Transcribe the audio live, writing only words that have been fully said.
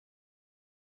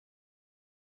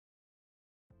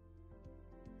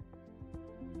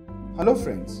Hello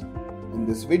friends, in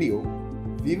this video,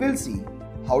 we will see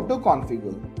how to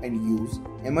configure and use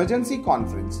emergency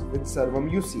conference with SARVAM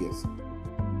UCS.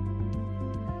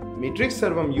 Matrix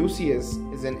SARVAM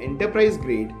UCS is an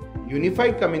enterprise-grade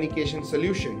unified communication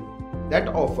solution that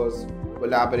offers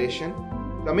collaboration,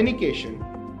 communication,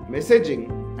 messaging,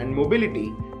 and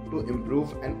mobility to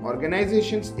improve an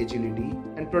organization's agility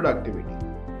and productivity.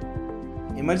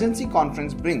 Emergency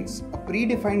Conference brings a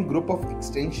predefined group of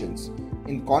extensions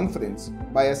in conference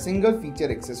by a single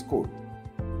feature access code.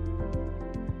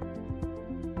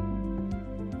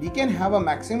 We can have a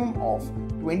maximum of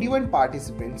 21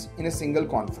 participants in a single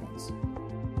conference.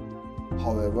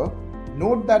 However,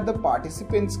 note that the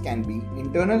participants can be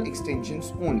internal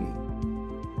extensions only.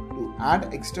 To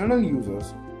add external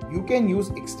users, you can use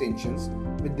extensions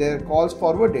with their calls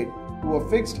forwarded to a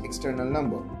fixed external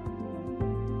number.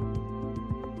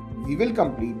 We will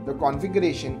complete the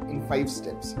configuration in 5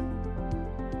 steps.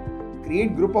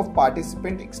 Create group of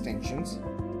participant extensions.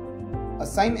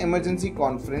 Assign emergency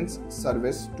conference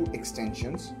service to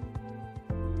extensions.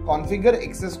 Configure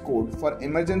access code for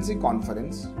emergency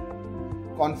conference.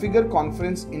 Configure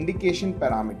conference indication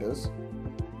parameters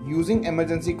using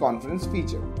emergency conference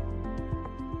feature.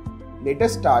 Let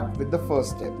us start with the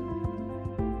first step.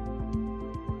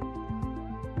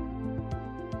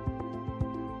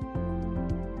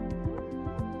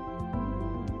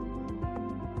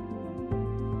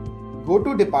 Go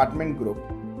to Department Group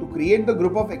to create the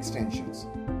group of extensions.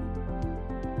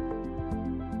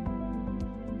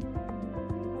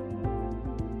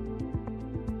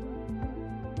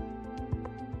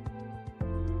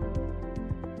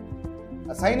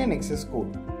 Assign an access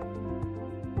code.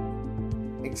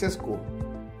 Access code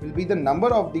will be the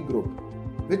number of the group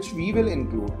which we will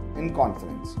include in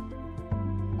conference.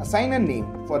 Assign a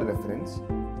name for reference.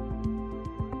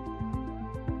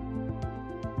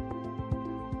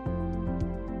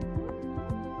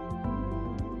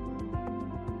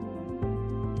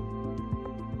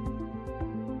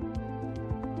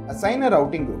 Assign a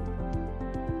routing group.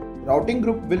 Routing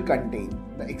group will contain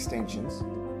the extensions.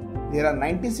 There are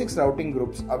 96 routing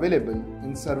groups available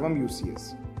in SARVAM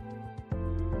UCS.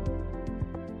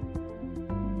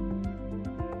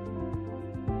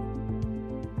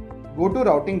 Go to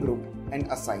routing group and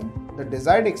assign the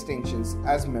desired extensions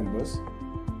as members.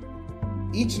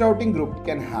 Each routing group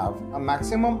can have a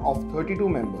maximum of 32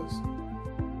 members.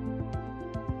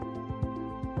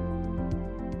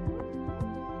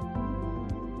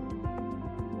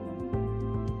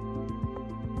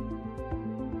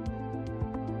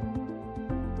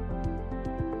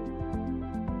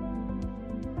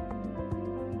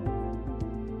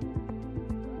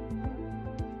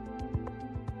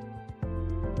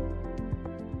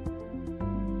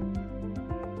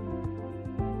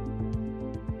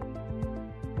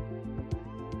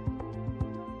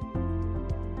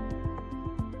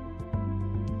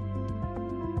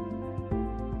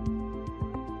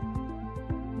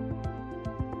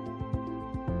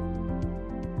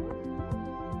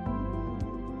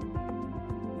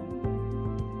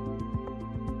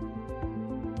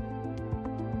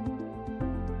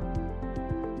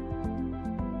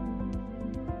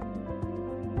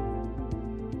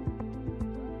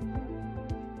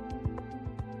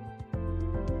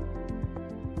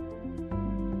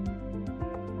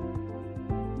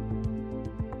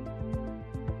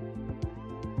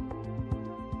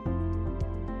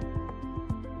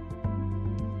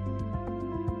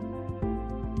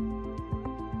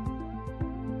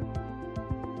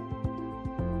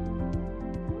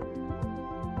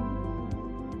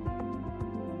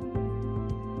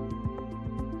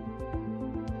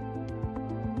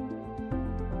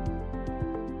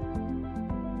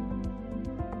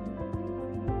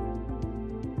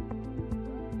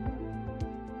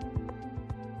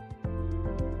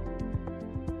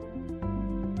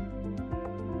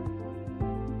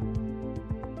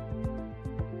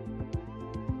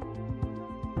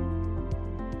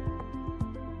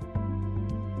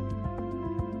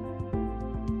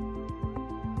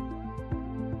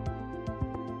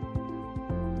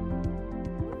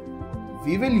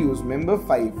 We will use member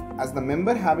 5 as the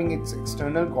member having its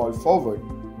external call forward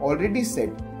already set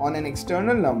on an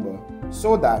external number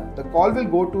so that the call will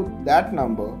go to that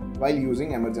number while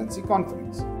using emergency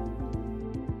conference.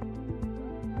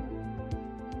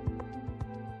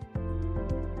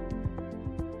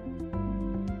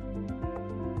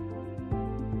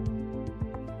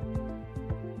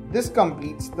 This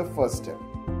completes the first step.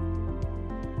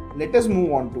 Let us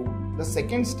move on to the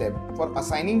second step for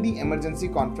assigning the emergency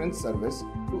conference service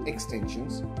to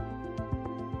extensions.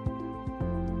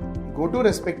 Go to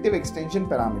respective extension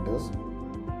parameters,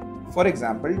 for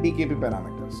example DKP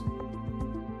parameters.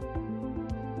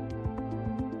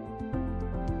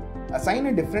 Assign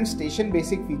a different station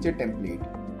basic feature template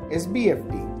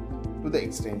 (SBFT) to the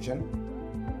extension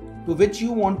to which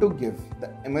you want to give the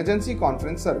emergency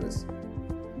conference service.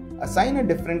 Assign a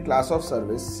different class of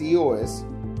service COS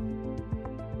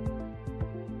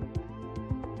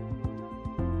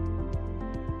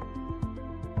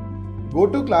Go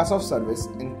to class of service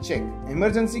and check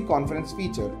emergency conference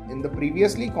feature in the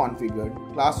previously configured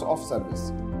class of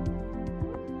service.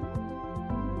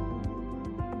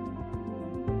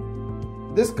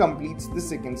 This completes the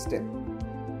second step.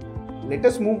 Let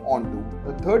us move on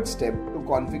to the third step to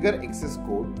configure access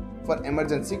code for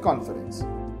emergency conference.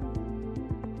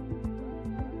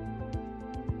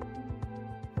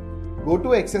 Go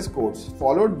to access codes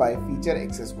followed by feature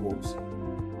access codes.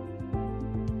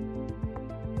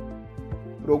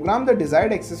 Program the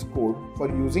desired access code for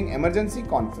using emergency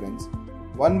conference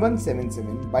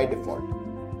 1177 by default.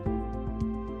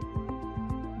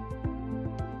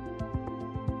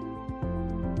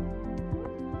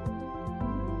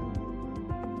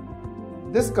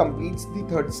 This completes the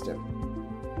third step.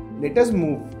 Let us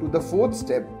move to the fourth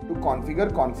step to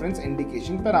configure conference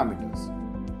indication parameters.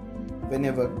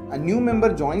 Whenever a new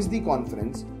member joins the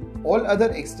conference, all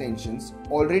other extensions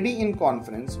already in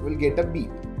conference will get a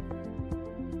beep.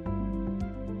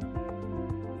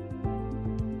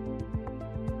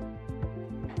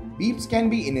 Beeps can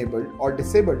be enabled or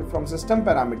disabled from system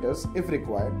parameters if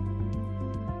required.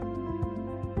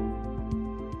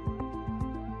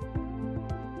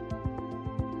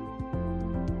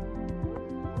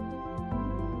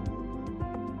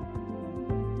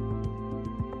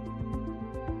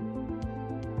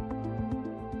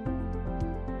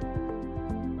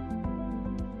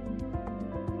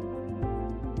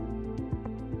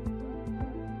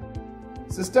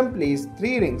 System plays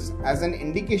 3 rings as an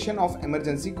indication of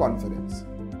emergency conference.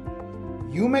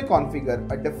 You may configure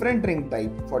a different ring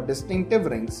type for distinctive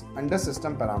rings under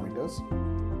system parameters.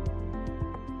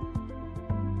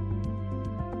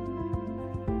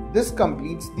 This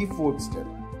completes the fourth step.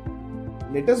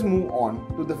 Let us move on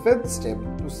to the fifth step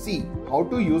to see how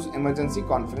to use emergency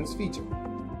conference feature.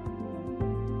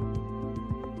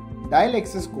 Dial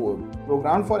access code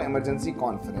programmed for emergency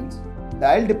conference.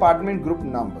 Dial department group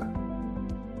number.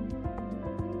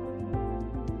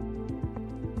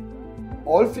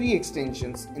 All free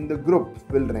extensions in the group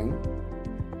will ring.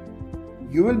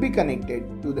 You will be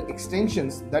connected to the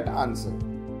extensions that answer.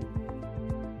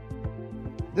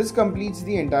 This completes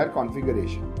the entire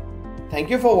configuration. Thank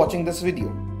you for watching this video.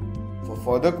 For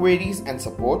further queries and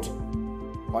support,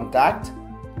 contact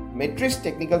Matrix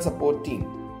Technical Support Team.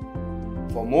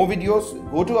 For more videos,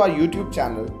 go to our YouTube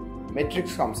channel,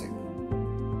 Matrix Comsec.